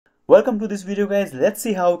Welcome to this video, guys. Let's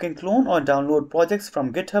see how we can clone or download projects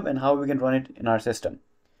from GitHub and how we can run it in our system.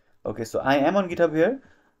 Okay, so I am on GitHub here,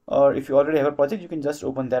 or if you already have a project, you can just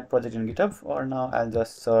open that project in GitHub. Or now I'll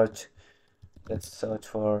just search, let's search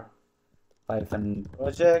for Python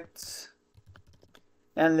projects,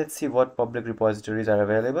 and let's see what public repositories are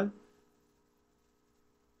available.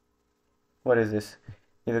 What is this?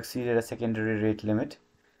 You've exceeded a secondary rate limit.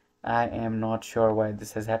 I am not sure why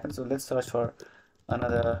this has happened, so let's search for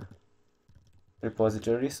another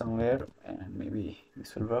repository somewhere and maybe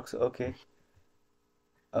this will work. So okay,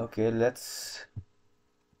 let's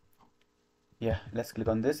click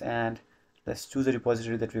on this and let's choose a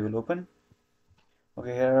repository that we will open.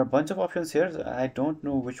 Okay, here are a bunch of options here, so I don't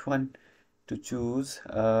know which one to choose.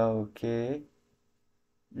 Okay.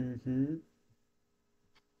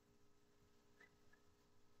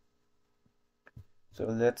 So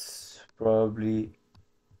let's probably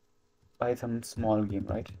Python small game,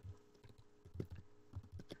 right?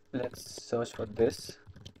 Let's search for this.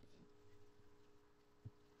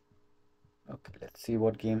 Okay, let's see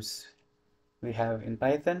what games we have in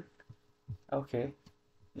Python. Okay,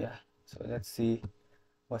 yeah, so let's see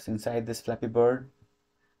what's inside this Flappy Bird.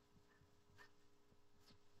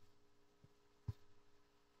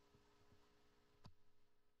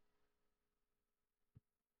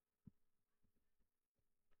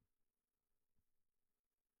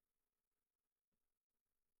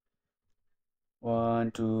 One,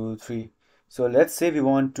 two, three. So let's say we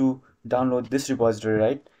want to download this repository,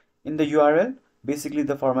 right? In the URL, basically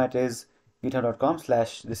the format is github.com/,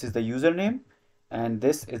 this is the username and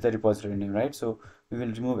this is the repository name, right? So we will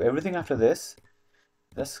remove everything after this.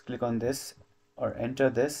 Just click on this or enter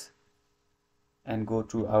this and go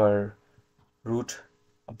to our root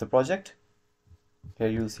of the project. Here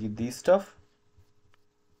you'll see these stuff.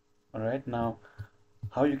 All right, now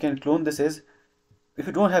how you can clone this is, if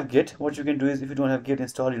you don't have Git, what you can do is, if you don't have Git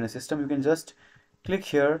installed in your system, you can just click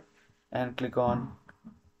here and click on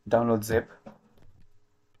download zip,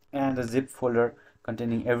 and the zip folder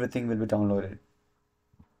containing everything will be downloaded.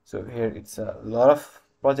 So here it's a lot of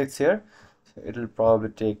projects here, so it'll probably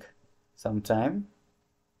take some time.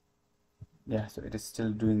 Yeah, so it is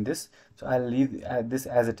still doing this, so I'll leave this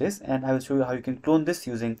as it is, and I will show you how you can clone this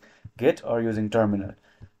using Git or using terminal.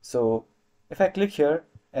 So if I click here,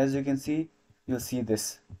 as you can see, you'll see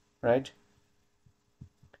this, right?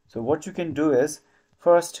 So what you can do is,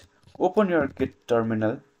 first open your Git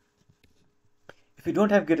terminal. If you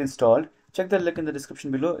don't have Git installed, check the link in the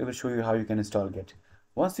description below. It will show you how you can install Git.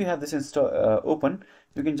 Once you have this open,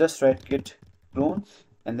 you can just write git clone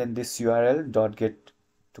and then this url.git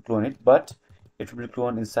to clone it, but it will be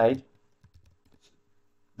cloned inside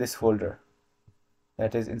this folder,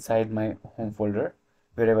 that is inside my home folder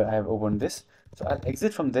wherever I have opened this. So I'll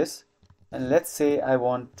exit from this, and let's say I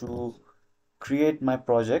want to create my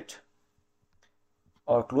project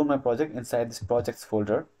or clone my project inside this projects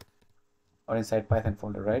folder or inside Python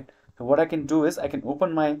folder, right? So what I can do is I can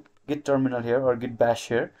open my Git terminal here or Git bash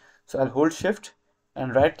here. So I'll hold shift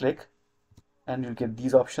and right click and you'll get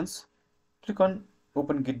these options. Click on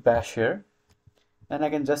open Git bash here and I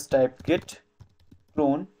can just type git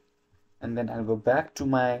clone, and then I'll go back to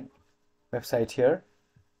my website here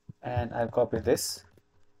and I'll copy this,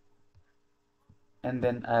 and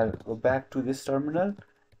then I'll go back to this terminal,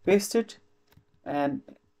 paste it, and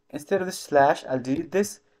instead of the slash I'll delete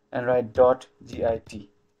this and write .git.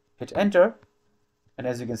 Hit enter, and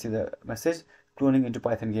as you can see the message cloning into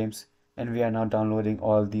Python games, and we are now downloading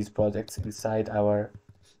all these projects inside our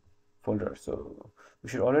folder. So we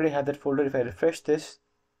should already have that folder. If I refresh this,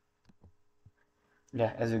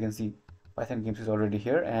 yeah, as you can see Python games is already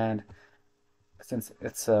here, and since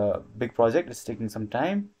it's a big project, it's taking some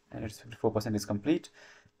time and it's 54% is complete.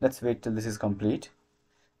 Let's wait till this is complete.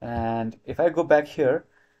 And if I go back here,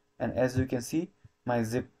 and as you can see my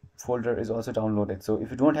zip folder is also downloaded. So if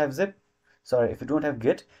you don't have if you don't have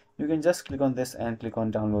Git, you can just click on this and click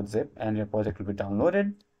on download zip and your project will be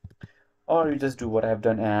downloaded, or you just do what I've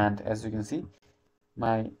done, and as you can see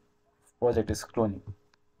my project is cloning.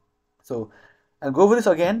 So I'll go over this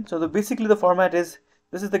again. So basically the format is,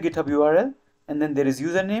 this is the GitHub URL, and then there is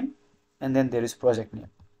username, and then there is project name.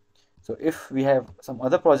 So if we have some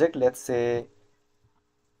other project, let's say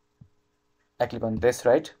I click on this,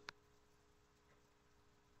 right?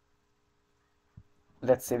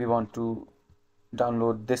 Let's say we want to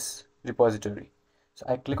download this repository. So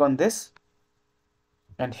I click on this,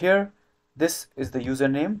 and here this is the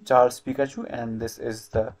username Charles Pikachu, and this is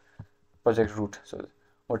the project root. So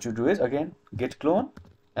what you do is again git clone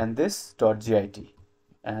and this .git,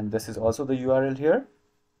 and this is also the URL here.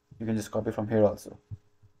 You can just copy from here also.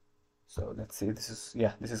 So let's see, this is,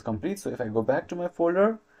 yeah, this is complete. So if I go back to my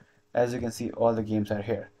folder, as you can see, all the games are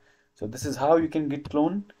here. So this is how you can git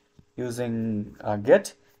clone using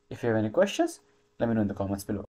Git. If you have any questions, let me know in the comments below.